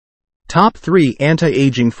Top 3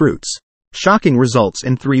 Anti-Aging Fruits. Shocking results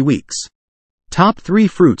in 3 weeks. Top 3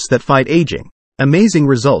 fruits that fight aging. Amazing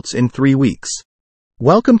results in 3 weeks.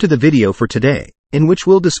 Welcome to the video for today, in which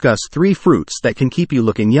we'll discuss 3 fruits that can keep you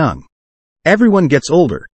looking young. Everyone gets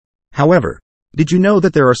older. However, did you know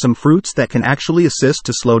that there are some fruits that can actually assist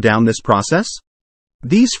to slow down this process?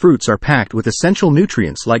 These fruits are packed with essential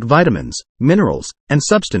nutrients like vitamins, minerals, and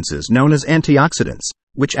substances known as antioxidants,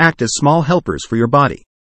 which act as small helpers for your body.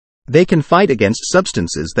 They can fight against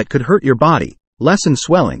substances that could hurt your body, lessen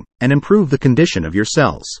swelling, and improve the condition of your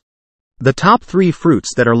cells. The top 3 fruits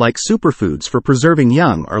that are like superfoods for preserving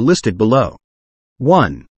young are listed below.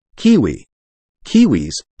 1. Kiwi.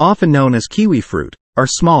 Kiwis, often known as kiwi fruit, are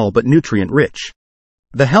small but nutrient-rich.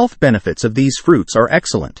 The health benefits of these fruits are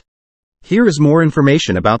excellent. Here is more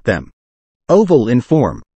information about them. Oval in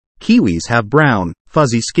form. Kiwis have brown,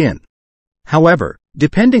 fuzzy skin. However,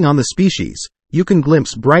 depending on the species, you can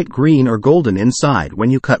glimpse bright green or golden inside when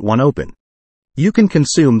you cut one open. You can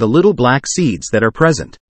consume the little black seeds that are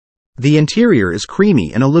present. The interior is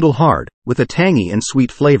creamy and a little hard, with a tangy and sweet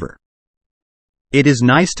flavor. It is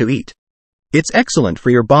nice to eat. It's excellent for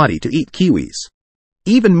your body to eat kiwis.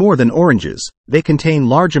 Even more than oranges, they contain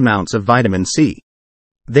large amounts of vitamin C.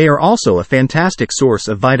 They are also a fantastic source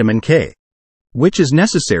of vitamin K, which is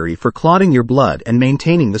necessary for clotting your blood and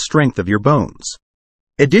maintaining the strength of your bones.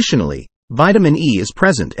 Additionally, vitamin E is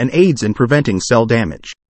present and aids in preventing cell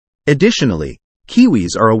damage. Additionally,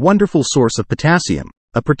 kiwis are a wonderful source of potassium,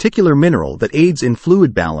 a particular mineral that aids in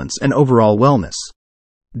fluid balance and overall wellness.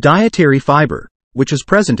 Dietary fiber, which is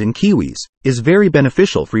present in kiwis, is very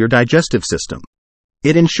beneficial for your digestive system.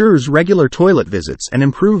 It ensures regular toilet visits and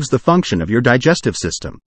improves the function of your digestive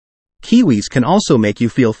system. Kiwis can also make you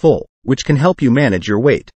feel full, which can help you manage your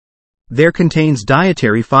weight. There contains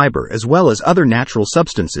dietary fiber as well as other natural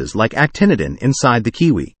substances like actinidin inside the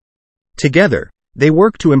kiwi. Together, they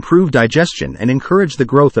work to improve digestion and encourage the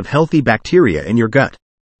growth of healthy bacteria in your gut.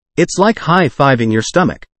 It's like high-fiving your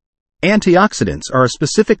stomach. Antioxidants are a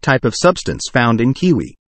specific type of substance found in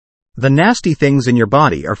kiwi. The nasty things in your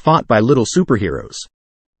body are fought by little superheroes.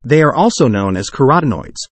 They are also known as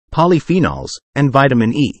carotenoids, polyphenols, and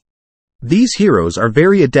vitamin E. These heroes are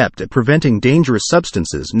very adept at preventing dangerous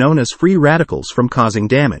substances known as free radicals from causing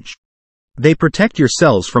damage. They protect your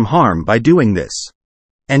cells from harm by doing this.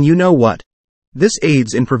 And you know what? This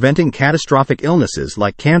aids in preventing catastrophic illnesses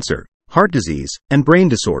like cancer, heart disease, and brain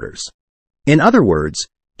disorders. In other words,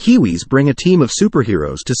 kiwis bring a team of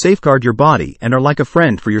superheroes to safeguard your body and are like a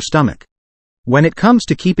friend for your stomach. When it comes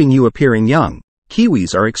to keeping you appearing young,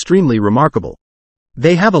 kiwis are extremely remarkable.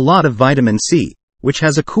 They have a lot of vitamin C, which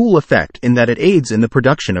has a cool effect in that it aids in the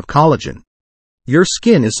production of collagen. Your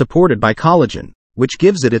skin is supported by collagen, which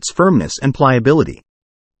gives it its firmness and pliability.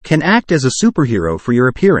 Can act as a superhero for your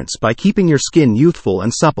appearance by keeping your skin youthful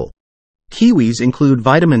and supple. Kiwis include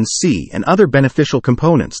vitamins C and other beneficial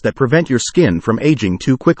components that prevent your skin from aging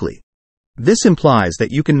too quickly. This implies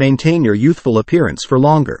that you can maintain your youthful appearance for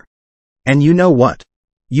longer. And you know what?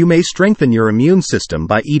 You may strengthen your immune system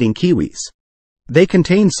by eating kiwis. They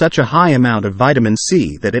contain such a high amount of vitamin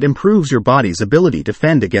C that it improves your body's ability to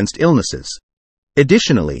fend against illnesses.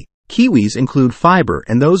 Additionally, kiwis include fiber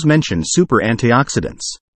and those mentioned super antioxidants.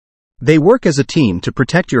 They work as a team to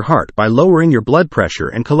protect your heart by lowering your blood pressure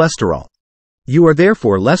and cholesterol. You are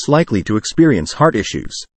therefore less likely to experience heart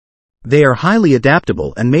issues. They are highly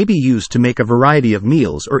adaptable and may be used to make a variety of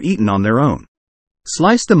meals or eaten on their own.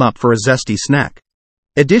 Slice them up for a zesty snack.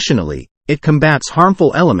 Additionally, it combats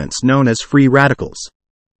harmful elements known as free radicals.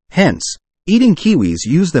 Hence, eating kiwis,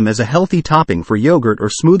 use them as a healthy topping for yogurt or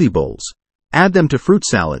smoothie bowls, add them to fruit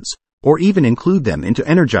salads, or even include them into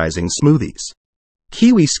energizing smoothies.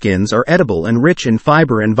 Kiwi skins are edible and rich in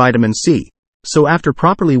fiber and vitamin C, so after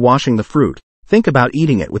properly washing the fruit, think about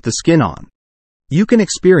eating it with the skin on. You can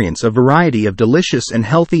experience a variety of delicious and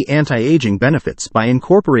healthy anti-aging benefits by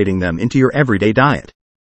incorporating them into your everyday diet.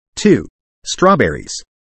 2. Strawberries.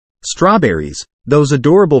 Strawberries, those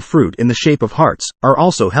adorable fruit in the shape of hearts, are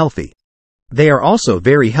also healthy. They are also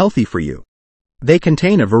very healthy for you. They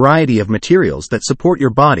contain a variety of materials that support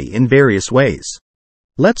your body in various ways.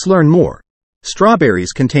 Let's learn more.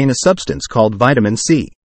 Strawberries contain a substance called vitamin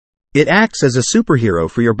C. It acts as a superhero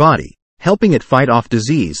for your body, helping it fight off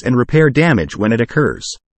disease and repair damage when it occurs.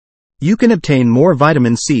 You can obtain more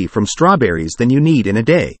vitamin C from strawberries than you need in a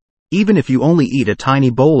day, even if you only eat a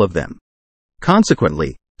tiny bowl of them.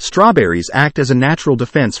 Consequently, strawberries act as a natural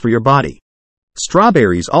defense for your body.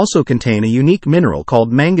 Strawberries also contain a unique mineral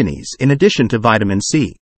called manganese in addition to vitamin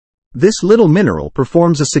C. This little mineral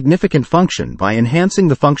performs a significant function by enhancing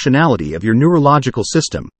the functionality of your neurological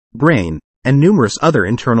system, brain, and numerous other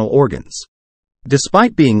internal organs.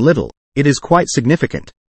 Despite being little, it is quite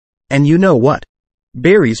significant. And you know what?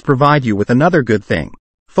 Berries provide you with another good thing: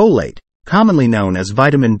 folate, commonly known as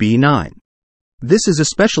vitamin B9. This is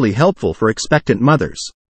especially helpful for expectant mothers.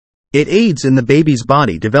 It aids in the baby's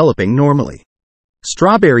body developing normally.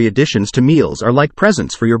 Strawberry additions to meals are like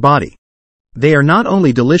presents for your body. They are not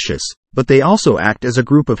only delicious, but they also act as a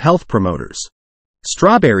group of health promoters.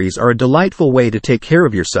 Strawberries are a delightful way to take care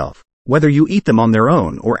of yourself, whether you eat them on their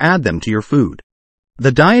own or add them to your food.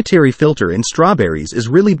 The dietary filter in strawberries is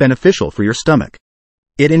really beneficial for your stomach.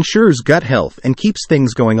 It ensures gut health and keeps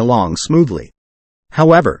things going along smoothly.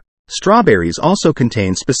 However, strawberries also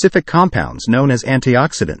contain specific compounds known as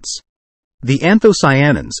antioxidants. The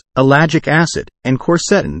anthocyanins, ellagic acid, and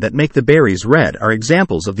quercetin that make the berries red are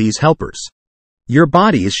examples of these helpers. Your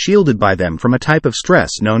body is shielded by them from a type of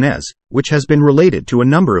stress known as, which has been related to a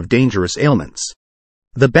number of dangerous ailments.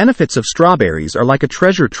 The benefits of strawberries are like a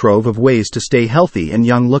treasure trove of ways to stay healthy and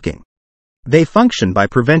young-looking. They function by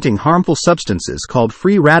preventing harmful substances called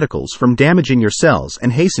free radicals from damaging your cells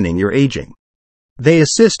and hastening your aging. They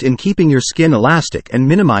assist in keeping your skin elastic and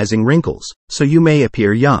minimizing wrinkles, so you may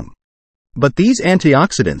appear young. But these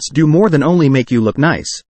antioxidants do more than only make you look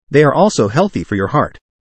nice, they are also healthy for your heart.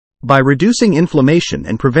 By reducing inflammation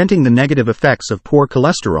and preventing the negative effects of poor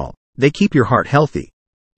cholesterol, they keep your heart healthy.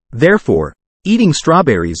 Therefore, eating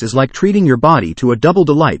strawberries is like treating your body to a double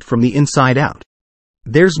delight from the inside out.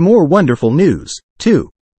 There's more wonderful news,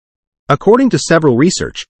 too. According to several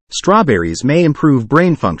research, strawberries may improve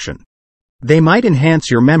brain function. They might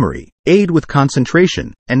enhance your memory, aid with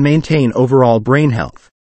concentration, and maintain overall brain health.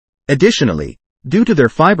 Additionally, due to their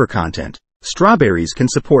fiber content, strawberries can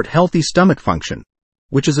support healthy stomach function,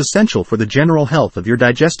 which is essential for the general health of your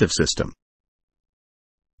digestive system.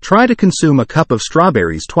 Try to consume a cup of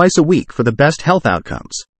strawberries twice a week for the best health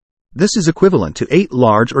outcomes. This is equivalent to 8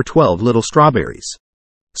 large or 12 little strawberries.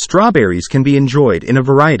 Strawberries can be enjoyed in a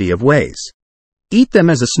variety of ways. Eat them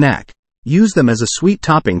as a snack, use them as a sweet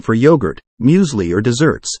topping for yogurt, muesli or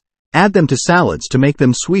desserts, add them to salads to make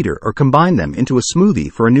them sweeter or combine them into a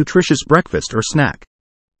smoothie for a nutritious breakfast or snack.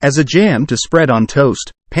 As a jam to spread on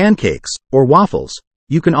toast, pancakes, or waffles,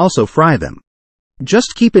 you can also fry them.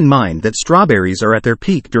 Just keep in mind that strawberries are at their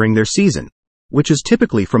peak during their season, which is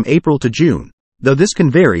typically from April to June, though this can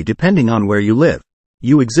vary depending on where you live.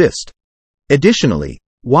 You exist. Additionally,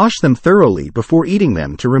 wash them thoroughly before eating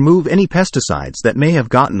them to remove any pesticides that may have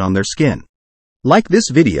gotten on their skin. Like this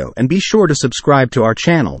video and be sure to subscribe to our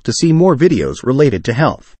channel to see more videos related to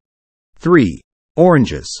health. 3.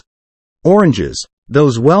 Oranges. Oranges,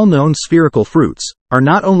 those well-known spherical fruits, are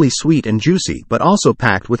not only sweet and juicy but also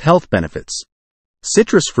packed with health benefits.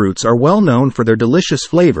 Citrus fruits are well known for their delicious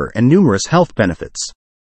flavor and numerous health benefits.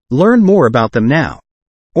 Learn more about them now.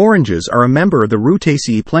 Oranges are a member of the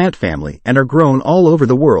Rutaceae plant family and are grown all over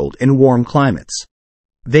the world in warm climates.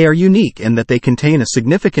 They are unique in that they contain a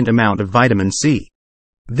significant amount of vitamin C.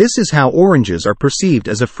 This is how oranges are perceived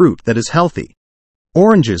as a fruit that is healthy.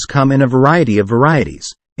 Oranges come in a variety of varieties,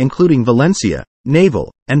 including Valencia,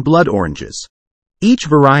 navel, and blood oranges. Each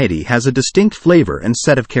variety has a distinct flavor and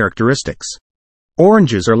set of characteristics.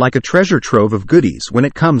 Oranges are like a treasure trove of goodies when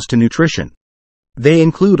it comes to nutrition. They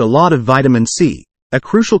include a lot of vitamin C, a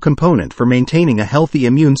crucial component for maintaining a healthy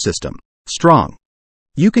immune system. Strong.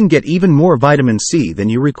 You can get even more vitamin C than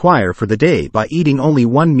you require for the day by eating only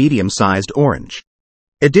one medium-sized orange.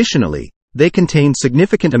 Additionally, they contain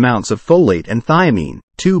significant amounts of folate and thiamine,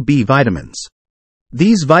 2 B vitamins.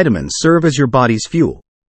 These vitamins serve as your body's fuel.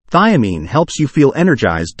 Thiamine helps you feel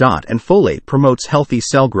energized. And folate promotes healthy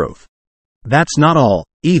cell growth. That's not all,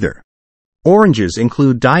 either. Oranges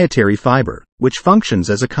include dietary fiber, which functions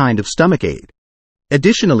as a kind of stomach aid.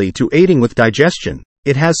 Additionally to aiding with digestion,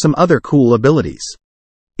 it has some other cool abilities.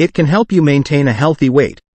 It can help you maintain a healthy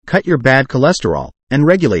weight, cut your bad cholesterol, and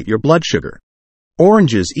regulate your blood sugar.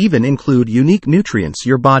 Oranges even include unique nutrients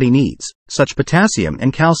your body needs, such potassium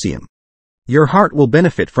and calcium. Your heart will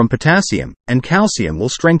benefit from potassium, and calcium will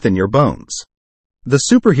strengthen your bones. The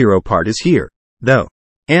superhero part is here, though.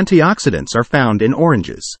 Antioxidants are found in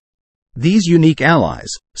oranges. These unique allies,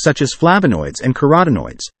 such as flavonoids and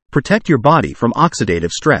carotenoids, protect your body from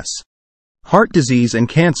oxidative stress. Heart disease and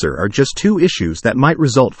cancer are just two issues that might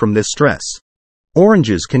result from this stress.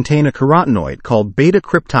 Oranges contain a carotenoid called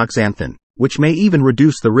beta-cryptoxanthin, which may even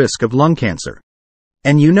reduce the risk of lung cancer.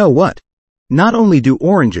 And you know what? Not only do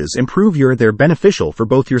oranges improve they're beneficial for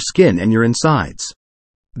both your skin and your insides.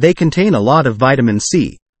 They contain a lot of vitamin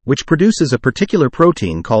C, which produces a particular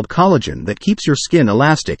protein called collagen that keeps your skin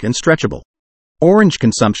elastic and stretchable. Orange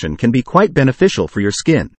consumption can be quite beneficial for your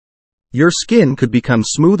skin. Your skin could become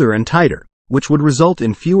smoother and tighter, which would result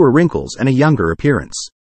in fewer wrinkles and a younger appearance.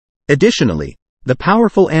 Additionally, the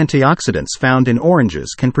powerful antioxidants found in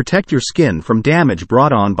oranges can protect your skin from damage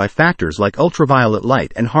brought on by factors like ultraviolet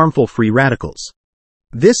light and harmful free radicals.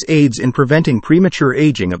 This aids in preventing premature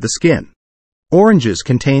aging of the skin. Oranges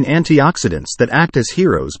contain antioxidants that act as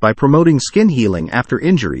heroes by promoting skin healing after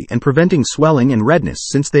injury and preventing swelling and redness,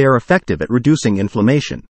 since they are effective at reducing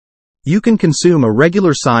inflammation. You can consume a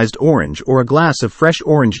regular-sized orange or a glass of fresh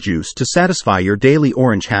orange juice to satisfy your daily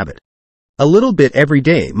orange habit. A little bit every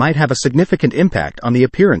day might have a significant impact on the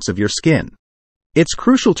appearance of your skin. It's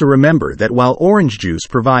crucial to remember that while orange juice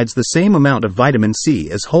provides the same amount of vitamin C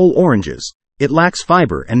as whole oranges, it lacks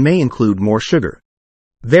fiber and may include more sugar.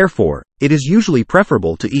 Therefore, it is usually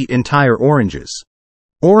preferable to eat entire oranges.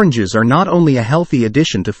 Oranges are not only a healthy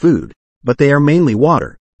addition to food, but they are mainly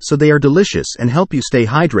water, so they are delicious and help you stay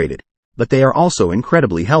hydrated, but they are also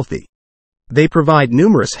incredibly healthy. They provide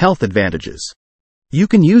numerous health advantages. You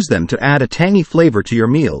can use them to add a tangy flavor to your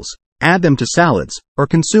meals, add them to salads, or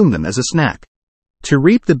consume them as a snack. To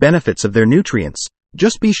reap the benefits of their nutrients,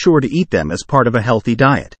 just be sure to eat them as part of a healthy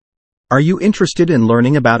diet. Are you interested in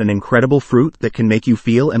learning about an incredible fruit that can make you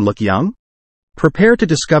feel and look young? Prepare to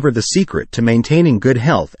discover the secret to maintaining good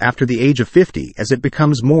health after the age of 50, as it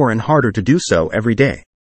becomes more and harder to do so every day.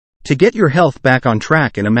 To get your health back on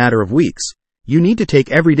track in a matter of weeks, you need to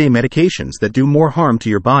take everyday medications that do more harm to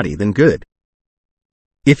your body than good.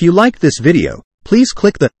 If you liked this video, please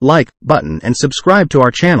click the like button and subscribe to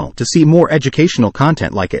our channel to see more educational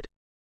content like it.